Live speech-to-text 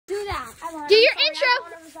Do your intro.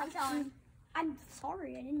 I'm telling. I'm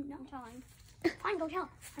sorry, I didn't know. I'm telling. Fine, go tell.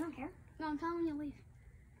 I don't care. No, I'm telling you to leave.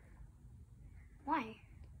 Why?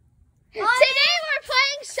 Today we're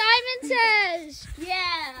playing Simon Says.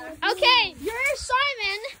 Yeah. Okay, you're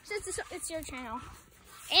Simon, since it's your channel.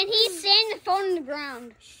 And he's saying the phone on the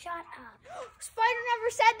ground. Shut up. Spider never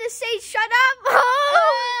said to say shut up.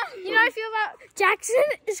 You know how I feel about Jackson?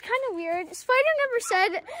 It's kind of weird. Spider never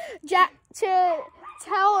said to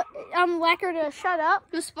tell Lecker to shut up.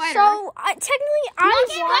 The Spider. So technically I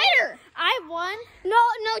won. Spider. I won. No,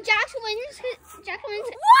 Jackson wins. Jackson wins.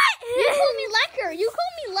 What? You called me Lecker. You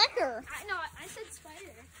called me Lecker. No, I said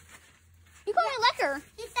Spider. You called me Lecker.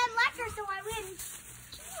 You said Lecker, so I win.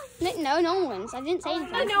 No one wins. I didn't say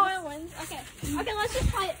anything. No one wins. Okay, let's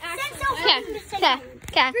just play it.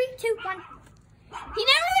 Okay. 3, 2, 1. You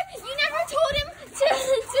never told him to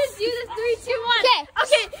do the 3, 2, 1.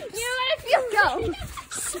 Okay. You know what I feel? Go.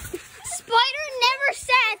 Spider never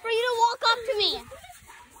said for you to walk up to me.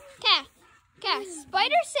 Okay.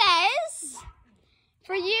 Spider says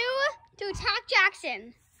for you to attack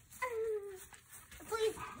Jackson.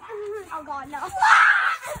 Please. Oh God, no.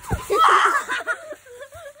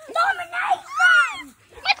 Domination!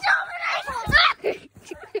 It's domination! What's happening?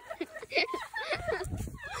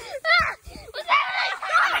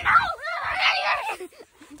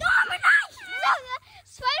 Domination!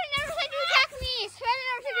 Spider never said to attack me. Spider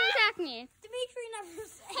never said to attack me. Dimitri never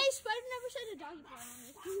said. Hey, Spider never said a doggy paw on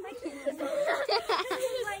me.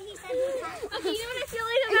 Okay, you know what I feel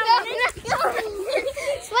like about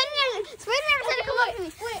Spider never said to come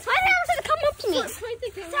up to me. Spider never said to come up to me.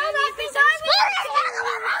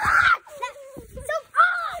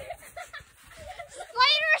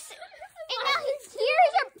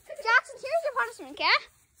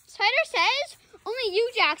 Spider says, only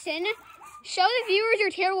you, Jackson, show the viewers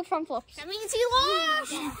your terrible front flips. That means he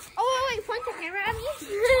lost. Oh, wait, point the camera at me?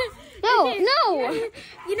 No. You know,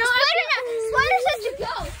 Spider says to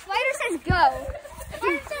go. Spider says go.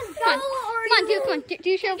 Spider says go. Come on, do your front guys,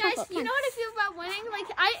 flip. you know what I feel about winning? Like,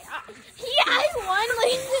 I won.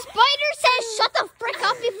 Like, Spider says shut the frick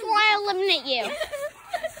up before I eliminate you.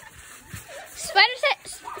 Spider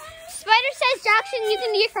says, Jackson, you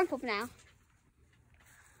can do your front flip now.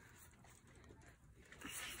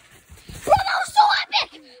 Bro, that was so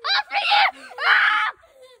epic! Ah, for you! Ah!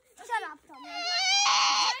 Shut up, Tommy.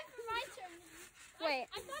 my turn. Wait.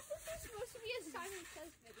 I thought this was supposed to be a Simon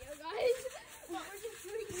Says video, guys. But we're just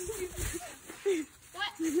doing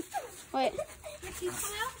What? Wait. Your teeth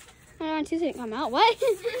come out? I don't want to see it come out. What?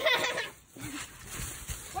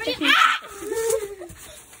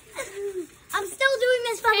 I'm still doing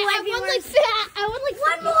this for the viewers. I would like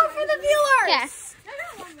one more for the viewers. Yes. No,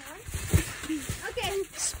 not one more. Okay.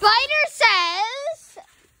 Spider says,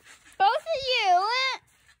 both of you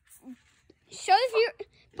show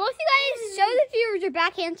the viewers your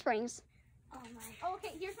back handsprings. Oh my. Oh,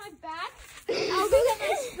 okay, here's my back. I'll go get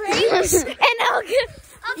my springs. And I'll get.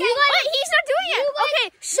 Okay, wait, he's not doing it. Okay,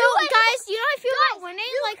 so guys, you know how I feel about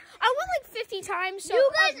winning? Like, I won like 50 times. So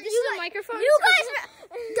this is a microphone.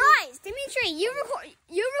 Guys, Dimitri, you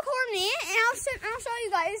record me, and I'll show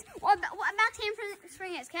you guys what back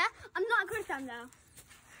handspring is. Okay, I'm not good at them though.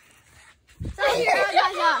 So here,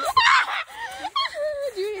 guys,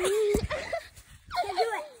 do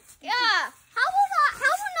it. Yeah. How about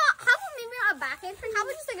maybe not a back handspring? How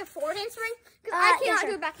about just like a forward handspring? Because I cannot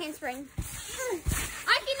do a back handspring.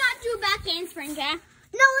 I cannot do a back handspring, okay?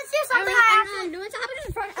 No, let's do something I actually do. How about just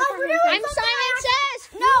a front handspring? I'm Simon Says.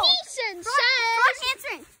 No. Neeson says. Front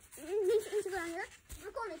handspring.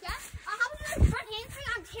 Record me, okay? How about just a front handspring?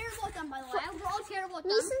 I'm terrible at them, by the way. We're all terrible at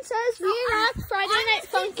them. Neeson says reenact Friday Night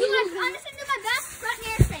Funkin'. I'm just going to do my best front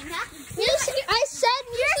handspring, huh? I said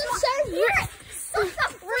Neeson says reenact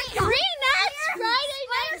Friday Night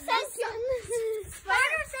Funkin'.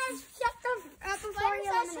 Spider says shut the before he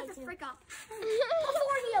eliminates you.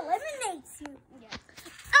 Before he eliminates you. Yes.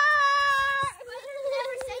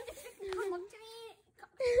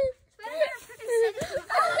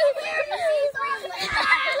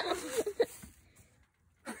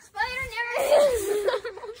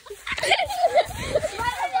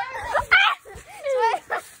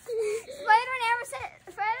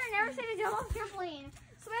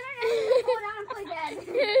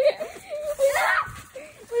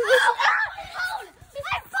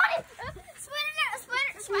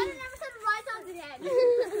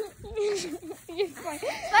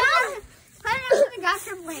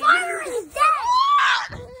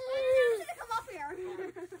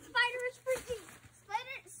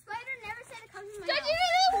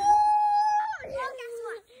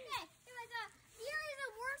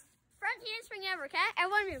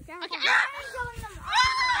 Okay. Okay.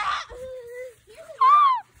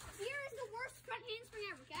 Here is the worst front handspring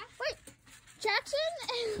ever, okay? Wait, Jackson?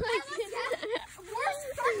 Worst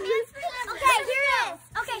front handspring ever. Okay, here it is.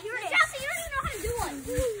 Okay, here it is. Chelsea, you don't even know how to do one.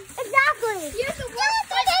 Exactly. Here's the worst.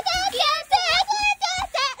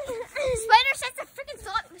 Spider says to freaking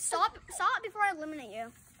stop before I eliminate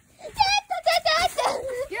you.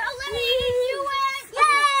 You're eliminated. You win.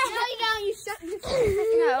 Yay! No, you don't. You shut. No.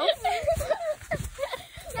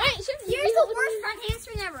 Wait, Here's the worst front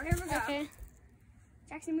handspring ever. Here we go. Okay.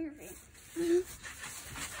 Jackson, move your feet.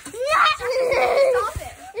 Stop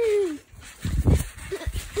it.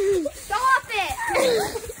 Stop it.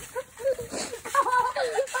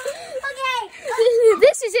 Okay.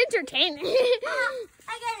 This is entertaining. I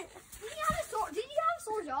get it. Did you have a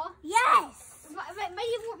sore jaw? Yes. But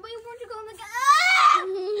you weren't going to go.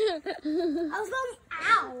 I was going,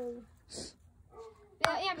 ow.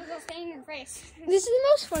 Yeah, because I was staying in your face. This is the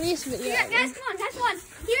most funniest video. Yeah, guys, come on, that's one.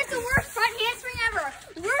 Here's the worst front handspring ever.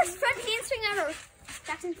 Worst front handspring ever.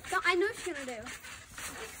 Jackson, I know what you're gonna do.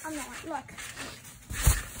 I'm not. Look.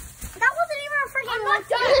 That wasn't even a freaking I'm not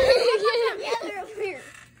done. Yeah, they're over here.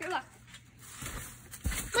 Here, look.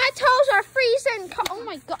 My toes are freezing. Oh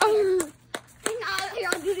my god. Here,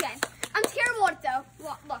 I'll do it again. I'm terrible at it though.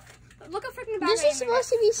 Look. Look how freaking bad This I am. is supposed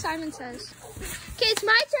to be Simon Says. Okay, it's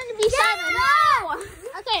my turn to be Simon. No!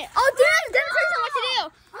 Okay. Oh, demonstration on what to do.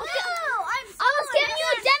 No, I was giving you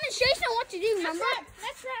a demonstration on what to do, remember?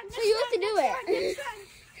 Next round. So you have to do it.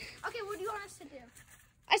 Okay, what do you want us to do?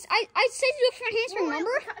 I said to do a front handspring,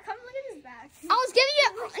 remember? Come look at his back. I was giving you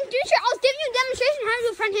a demonstration how to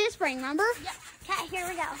do a front handspring, remember? Okay, here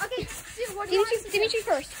we go. Okay, dude, what do you want us to do? Dimitri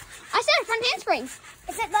first. I said a front handspring.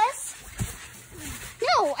 Is it this?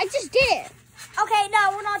 No, I just did it. Okay, no,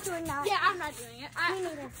 we're not doing that. Yeah, I'm not doing it. Me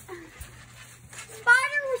neither.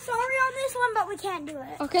 Spider, we're sorry on this one, but we can't do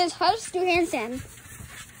it. Okay, let's just do handstand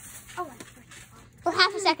Oh, for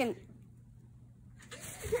half a second.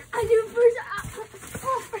 I do first.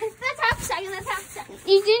 That's half a second. That's half a second.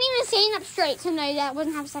 You didn't even stand up straight, so no, that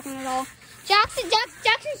wasn't half a second at all. Jackson's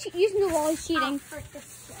using the wall. He's cheating.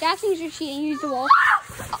 Jackson's just cheating. Use the wall.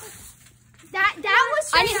 That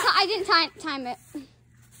was. I didn't time it.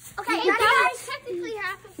 Okay, Hey, ready, that guys? was technically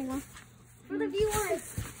half. For the viewers,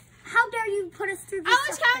 how dare you put us through this? I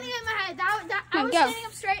was counting in my head. I No, was go. standing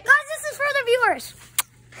up straight. Guys, this is for the viewers.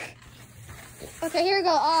 Okay, here we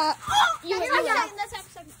go. You That's half a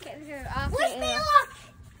second. Okay, here. Wish me luck.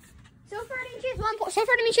 So far, Dimitri has 1 point. So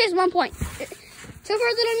far, Dimitri has 1 point. So far,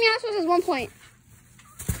 Little Meowscles has 1 point.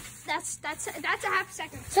 That's a half a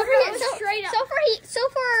second. So far, I was straight up. So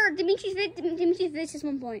far, Dimitri's vids is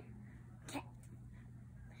 1 point.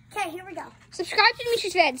 Okay, here we go. Subscribe to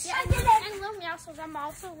Dimitri's vids. Yeah, and Little Meowscles. I'm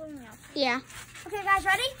also Little Meowscles. Yeah. Okay, guys,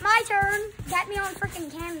 ready? My turn. Get me on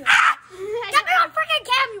freaking camera. Get me on freaking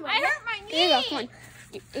camera. I hurt my knee. Here you go. Come on.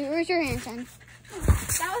 Where's your hand, son?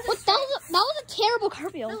 That That was a terrible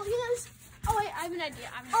cartwheel. Look at this. Oh wait, I have an idea.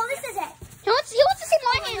 Oh, this is it. He wants to see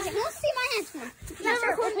my hands. He wants to see my hands. Come on. No,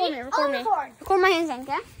 Record me. Oh, Record me. record. Record my hands, then,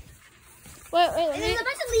 okay? Wait. And there's a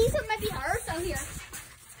bunch of leaves, so it might be hard. So here.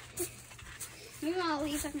 Maybe I'll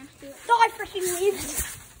leave so I can do it. God freaking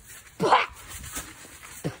leaves.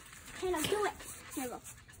 Can I do it? Here you go.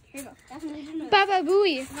 Here you go. Definitely do it. Baba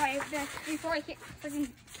Booey. Right, before I freaking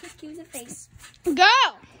kick you in the face.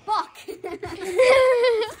 Go! Fuck. Okay, guys.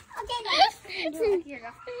 Here you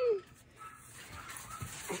go.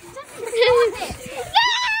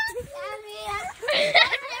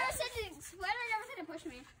 Never said to push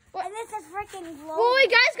me. And this is freaking glowing. Boy,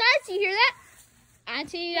 guys, do you hear that?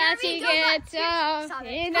 Auntie we go, gets look. off. Stop it.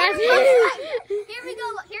 And Here we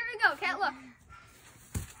go. Here we go. Cat, look.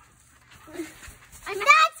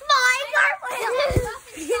 That's my cartwheel.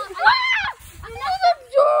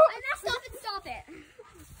 Stop it.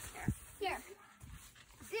 Here.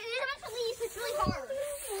 There's a bunch of leaves. It's really hard.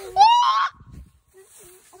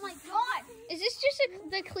 Oh my god. Is this just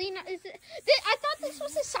the clean? I thought this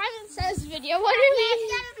was a Silent Says video. What do you mean?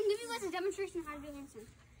 Yeah, I've been giving you guys a demonstration of how to do handstand.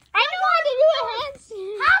 I know how to do a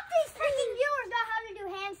handstand. Half these freaking viewers know how to do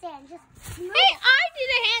handstand. Just Hey, I did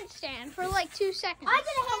a handstand for like 2 seconds. I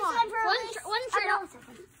did a handstand for One straight up.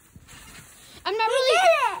 I'm not We really.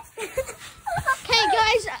 did it. Okay,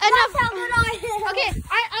 guys, enough. That's how good I am. Okay,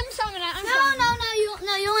 I'm Simon.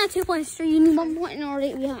 No, you only have 2 points. So you need 1 point in order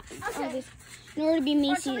to be Okay. in order to be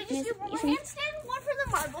me. So we just do one more handstand, one for the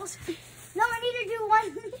marbles. No, I need to do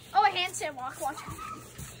one. Oh, a handstand walk. Watch.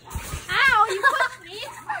 Ow, you pushed me.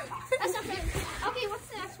 That's not fair. Okay, what's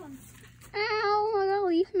the next one? Ow, I got a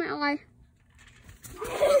leaf in my eye.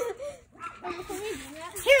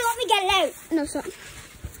 Here, let me get it out. No, stop.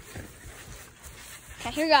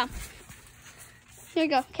 Okay, here we go. Here we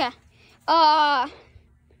go. Okay.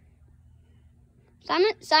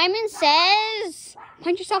 Simon says,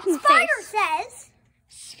 punch yourself in the face.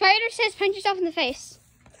 Spider says, punch yourself in the face.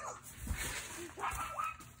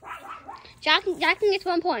 Jackson gets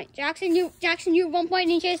 1 point. Jackson, you have 1 point,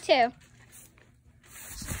 and he has 2.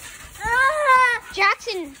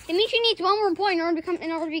 Jackson, Dimitri needs 1 more point in order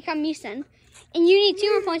to become Meeson, and you need 2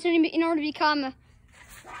 more points in order to become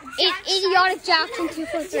Idiotic Jackson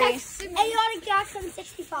 243. Idiotic Jackson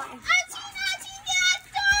 65.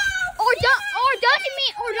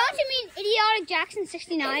 Don't you mean Idiotic Jackson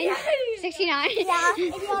 69? 69. Yeah,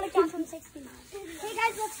 Idiotic Jackson 69. Hey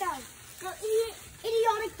guys, let's go. No,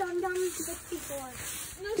 Idiotic Dum Dum 64.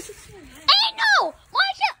 No, 69. Hey, no!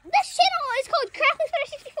 This channel is called Crackling Spider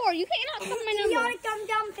 64. You cannot come my number. Idiotic Dum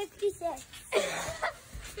Dum 56.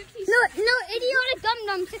 No, Idiotic Dum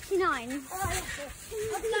Dum 69.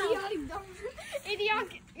 Idiotic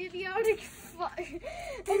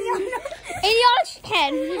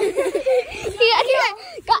Head.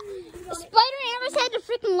 Spider Amber's had to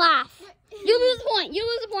freaking laugh. You lose a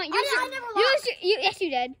point. I never laughed. Yes, you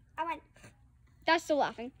did. I went. That's still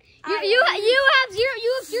laughing. You have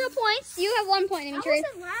 0 points. You have 1 point, Dimitri. I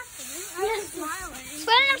wasn't laughing. I was smiling.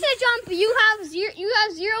 Spider Amber's had to jump. You have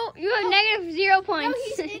negative 0 points. No,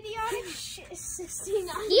 he's idiotic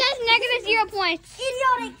 69. He has negative 0 points.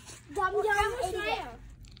 Idiotic Dum Dum 88.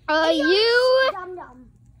 You. Dum Dum.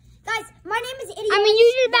 Guys, my name is Idiotic. I mean, you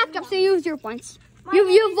did back up, so you have 0 points. You have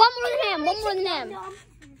 1 more than him. 1 more than him.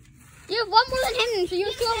 You have 1 more than him, so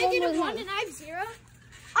you still have 1 more than him. And I have 0.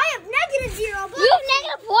 I have negative 0. But You have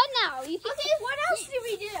negative 1 now. Okay, what else do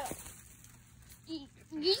we do?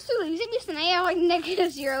 You just losing this, and I have like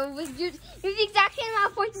negative 0. You have the exact same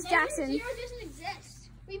amount of points as Jackson. 0 doesn't exist.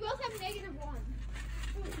 We both have negative 1.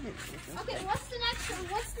 Okay, what's the next one?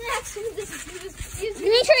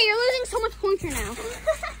 Dimitri, you're losing so much points right now.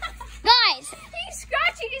 Guys, He's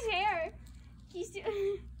scratching his hair. He's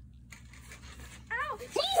doing. Ow! He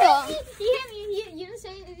hit me. You didn't say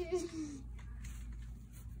it.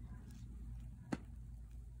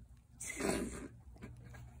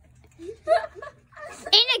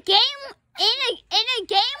 in a game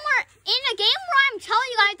where I'm telling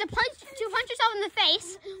you guys to punch yourself in the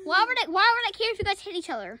face, why would I care if you guys hit each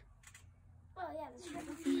other? Oh, yeah, that's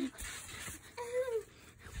true.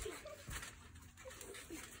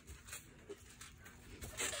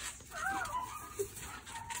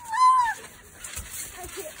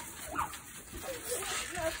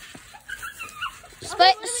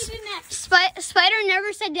 Spider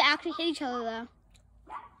never said to actually hit each other though.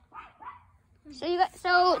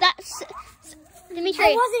 So that's Dimitri.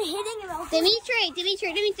 I wasn't hitting him. Dimitri.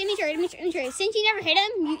 Since you never hit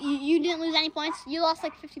him, you didn't lose any points. You lost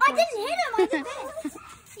like 50 I points. didn't hit him. I did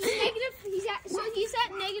this. He's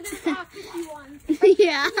at negative 51.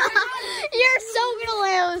 Yeah. You're so gonna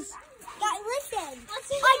lose. Guys, listen.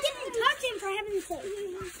 I didn't touch him, for heaven's sake.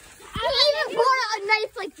 He even brought out a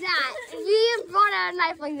knife like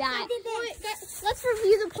that. I did this. Let's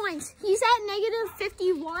review the points. He's at negative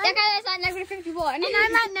 51. That guy is at negative 51. And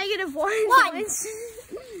I'm at negative 1 points.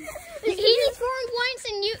 He needs 4 more points,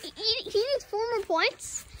 and he needs 4 more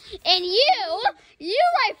points. And you,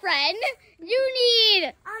 my friend, you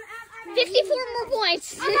need 54 more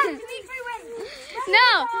points. No.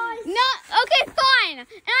 Okay, fine.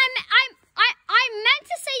 And I meant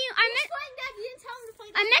to say I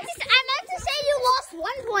meant to say you lost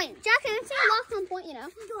 1 point. Jackson, I meant to say you lost 1 point. You know.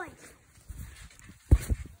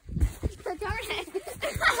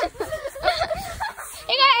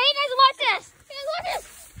 Hey guys, watch this.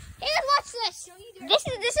 Watch this. This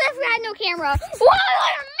is if we had no camera. Whoa,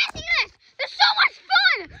 I'm missing this. This is so much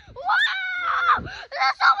fun. Wow, this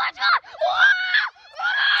is so much fun. Wow.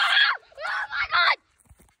 Oh my God.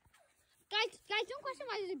 Guys, don't question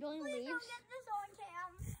why there's a billion leaves. Don't get this on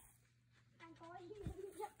cam. Thank God you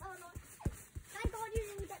didn't get Thank God you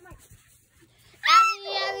didn't get my.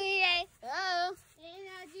 Oh.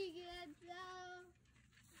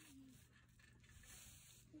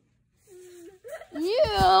 You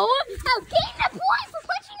have gained a point for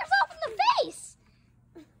punching yourself in the face.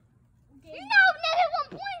 You now have negative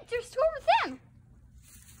 1 point to score with him.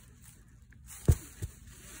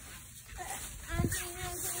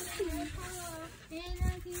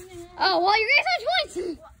 Oh, well, you're going to have points.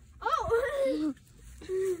 Oh.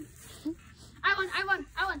 I won.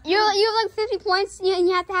 You have like 50 points, and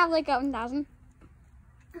you have to have like 1,000.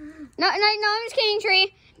 No, I'm just kidding,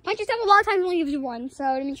 Tree. Punch yourself a lot of times only gives you 1,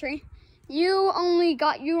 so Dimitri. You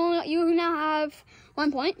now have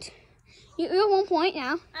 1 point. You have 1 point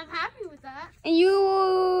now. I'm happy with that. And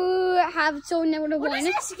you have so negative What 1. is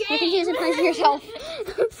this You can game? use it for yourself.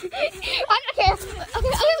 Okay,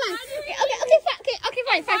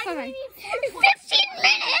 fine. 15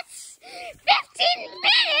 minutes! 15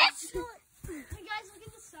 minutes! Hey guys, look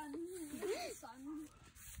at the sun. Look at the sun.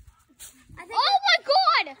 Oh my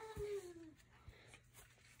god!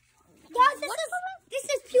 Guys, this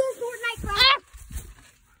is pure Fortnite graphic.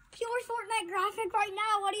 Pure Fortnite graphic right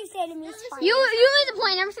now. What do you say to me, Spider? You lose a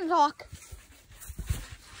point, never should talk.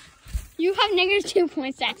 You have negative 2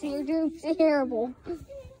 points, Jackson. You're doing terrible.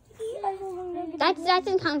 That's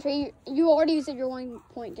in country. You already used your 1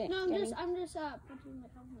 point. No, I'm just putting my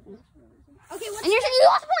helmet. Okay, what's And you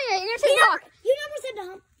lost a point. You're gonna talk. You never said to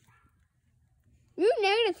hump. You have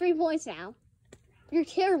negative 3 points now. You're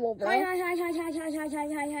terrible, bro. Hi.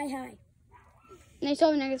 And I still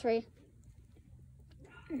have negative 3.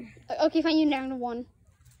 Okay, fine. You negative 1.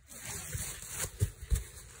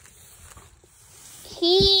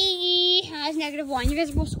 He has negative 1. You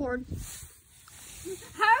guys both scored.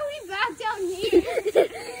 How are we back down here?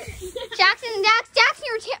 Jackson,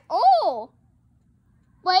 you're oh!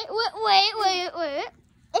 Wait.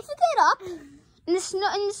 If you get up, and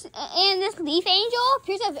this leaf angel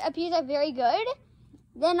appears very good,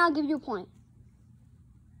 then I'll give you a point.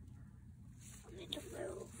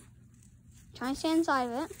 Try and stay inside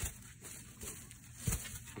of it.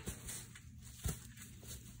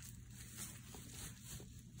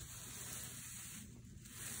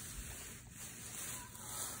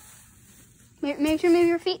 Make sure to move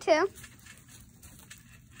your feet too.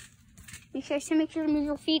 Make sure to move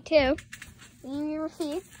your feet too. Move your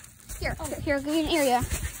feet. Here, give me an area.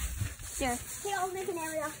 Here, Okay, I'll make an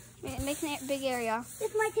area. make a big area.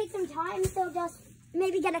 This might take some time, so just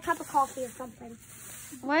maybe get a cup of coffee or something.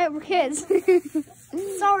 Why we're kids?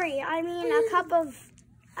 Sorry, I mean a cup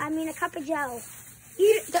of Joe.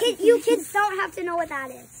 You kids don't have to know what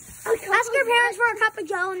that is. Ask your parents for a cup of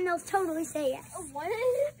Joe and they'll totally say yes. What?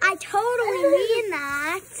 I totally mean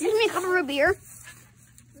that. Give me a cup of root beer.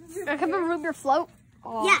 A cup of root beer float.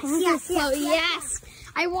 Oh, Yes. yes.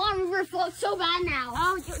 I want root beer float so bad now.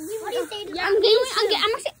 Oh, what do you say to that?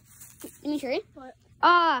 I'm actually. Let me show you. What?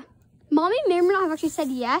 Mommy and Mary have actually said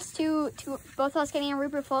yes to both of us getting a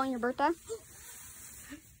root beer float on your birthday.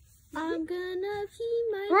 I'm gonna pee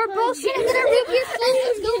my We're both pants. shooting at a root beer float.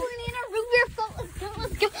 Let's go. We're in a root beer float.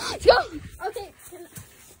 Let's go. Okay.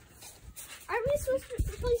 Are we supposed to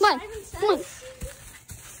play Come on. Simon Says? Come on.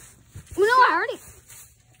 Well, no, I already.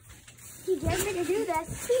 He dared me to do this.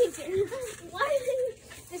 Why?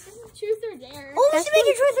 This isn't truth or dare. Oh, we should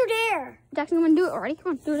make a truth or dare. Jackson, you want to do it already?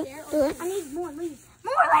 Come on, do it. Do it. I need more leaves.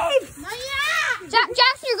 More leaves! Not yet!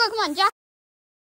 Jackson, you're good. Come on, Jackson.